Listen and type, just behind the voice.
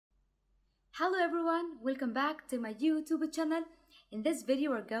Hello everyone, welcome back to my YouTube channel. In this video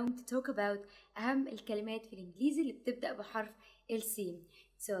we're going to talk about أهم الكلمات في الإنجليزي اللي بتبدأ بحرف C.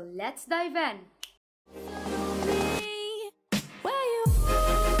 So let's dive in.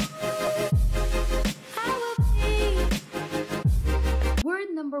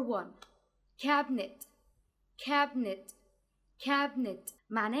 Word number 1. Cabinet. Cabinet. Cabinet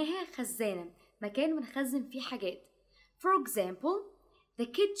معناها خزانة، مكان بنخزن فيه حاجات. For example, the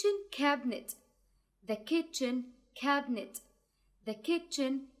kitchen cabinet. The kitchen cabinet. The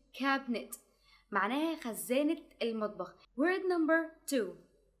kitchen cabinet معناها خزانة المطبخ. Word number 2.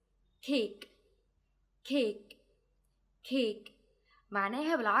 Cake. Cake. Cake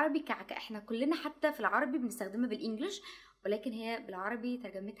معناها بالعربي كعكة. احنا كلنا حتى في العربي بنستخدمها بالإنجليش، ولكن هي بالعربي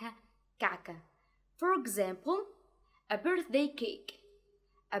ترجمتها كعكة. For example, a birthday cake.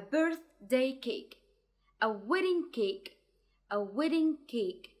 A birthday cake. A wedding cake. A wedding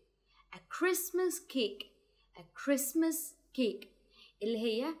cake. A Christmas cake. A Christmas cake اللي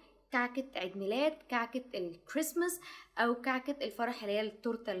هي كعكة عيد ميلاد، كعكة الكريسماس أو كعكة الفرح اللي هي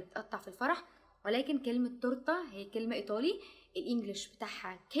التورتة اللي بتقطع في الفرح. ولكن كلمة تورتة هي كلمة إيطالي، الإنجليش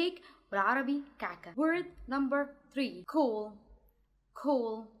بتاعها كيك والعربي كعكة. Word number 3. cool.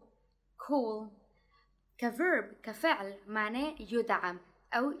 cool. cool كverb كفعل معناه يدعم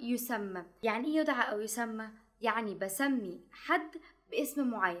أو يسمى. يعني إيه يدعى أو يسمى؟ يعني بسمي حد باسم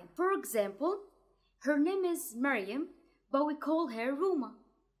معين. For example, her name is Maryam, but we call her Ruma.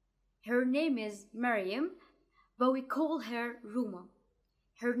 Her name is Maryam, but we call her Ruma.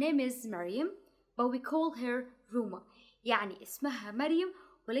 Her name is Maryam, but we call her Ruma. يعني اسمها مريم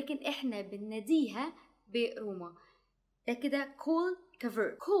ولكن احنا بنناديها بروما. ده كده cool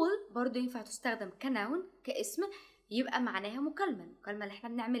كverb. cool برضو ينفع تستخدم كنون كاسم، يبقى معناها مكالمة، المكالمة اللي احنا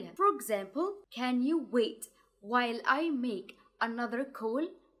بنعملها. For example, can you wait while I make another call?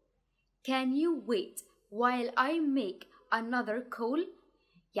 Can you wait while I make another call?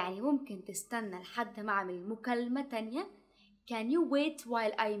 يعني ممكن تستنى لحد ما أعمل مكالمة تانية. Can you wait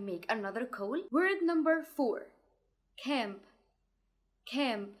while I make another call? Word number 4. camp.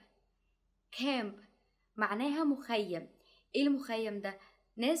 camp. camp معناها مخيم. ايه المخيم ده؟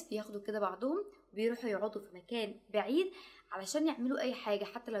 ناس بياخدوا كده بعضهم بيروحوا يقعدوا في مكان بعيد علشان يعملوا اي حاجة،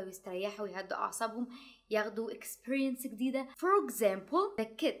 حتى لو يستريحوا ويهدوا اعصابهم، ياخدوا experience جديدة. For example, the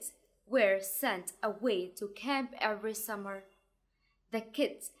kids were sent away to camp every summer. The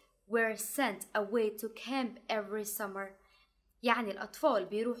kids were sent away to camp every summer. يعني الأطفال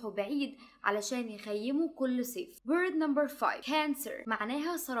بيروحوا بعيد علشان يخيموا كل صيف. Word number 5. cancer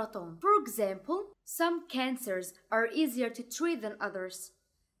معناها سرطان. For example, some cancers are easier to treat than others.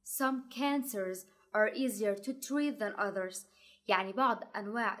 Some cancers are easier to treat than others. يعني بعض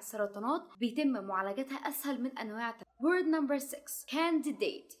أنواع السرطانات بيتم معالجتها أسهل من أنواع تانية. Word number 6.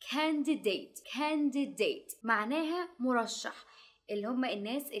 candidate. candidate. candidate معناها مرشح، اللي هم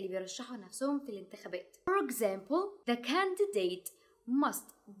الناس اللي بيرشحوا نفسهم في الانتخابات. For example, the candidate must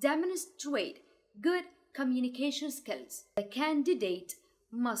demonstrate good communication skills. The candidate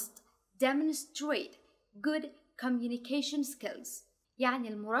must demonstrate good communication skills. يعني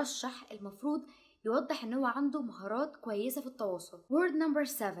المرشح المفروض يوضح ان هو عنده مهارات كويسة في التواصل. Word number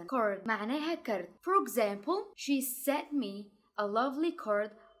 7. card معناها كارد. For example, she sent me a lovely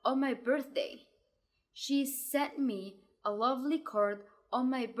card on my birthday. She sent me a lovely card on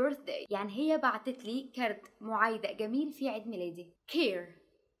my birthday. يعني هي بعتت لي كارد معايدة جميل في عيد ميلادي. care.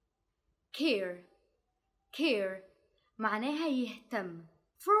 care. care معناها يهتم.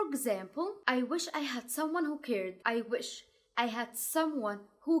 For example, I wish I had someone who cared. I wish I had someone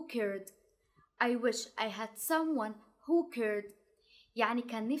who cared. I wish I had someone who cared. يعني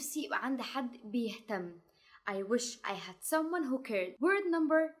كان نفسي يبقى عندي حد بيهتم. I wish I had someone who cared. Word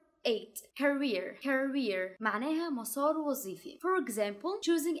number 8. career. career معناها مسار وظيفي. For example,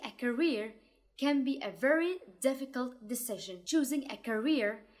 choosing a career can be a very difficult decision. Choosing a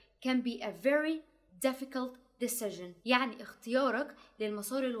career can be a very difficult decision. يعني اختيارك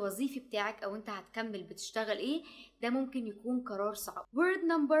للمسار الوظيفي بتاعك أو أنت هتكمل بتشتغل إيه، ده ممكن يكون قرار صعب. Word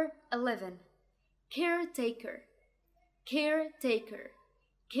number 11. caretaker. caretaker.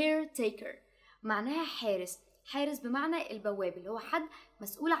 caretaker معناها حارس. حارس بمعنى البواب، اللي هو حد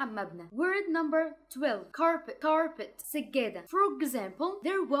مسؤول عن مبنى. Word number 12. carpet. carpet سجادة. For example,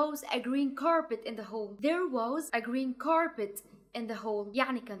 there was a green carpet in the hall. There was a green carpet in the hall.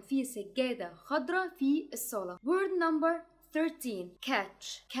 يعني كان في سجادة خضراء في الصالة. Word number 13.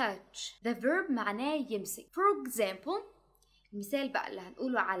 catch. catch the verb معناه يمسك. For example, المثال بقى اللي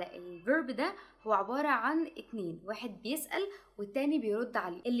هنقوله على الverb ده هو عبارة عن اتنين، واحد بيسأل والتاني بيرد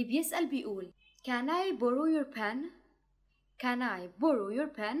عليه. اللي بيسأل بيقول Can I borrow your pen? can I borrow your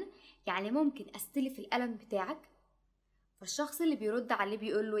pen؟ يعني ممكن استلف القلم بتاعك. فالشخص اللي بيرد عليه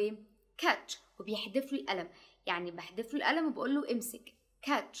بيقول له ايه؟ catch، وبيحدف له القلم، يعني بحدف له القلم وبقول له امسك.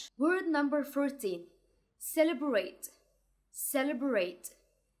 catch. word number 14 celebrate. celebrate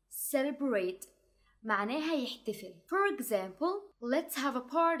celebrate معناها يحتفل. for example let's have a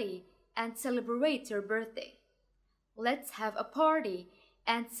party and celebrate your birthday. let's have a party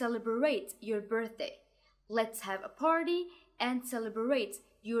and celebrate your birthday. let's have a party and celebrate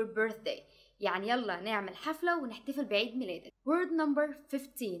your birthday. يعني يلا نعمل حفلة ونحتفل بعيد ميلادك. word number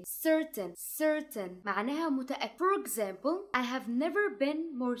 15 certain. certain معناها متأكد. for example I have never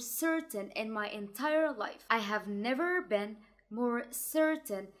been more certain in my entire life. I have never been more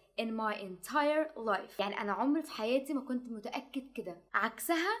certain in my entire life. يعني أنا عمري في حياتي ما كنت متأكد كده.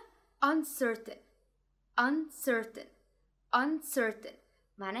 عكسها uncertain. uncertain uncertain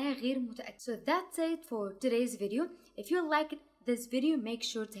معناها غير متأكد. So that's it for today's video. If you like this video, make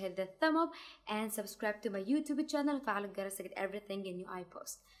sure to hit the thumb up and subscribe to my YouTube channel وفعل الجرس to get everything new I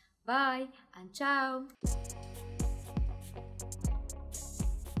post. Bye and ciao.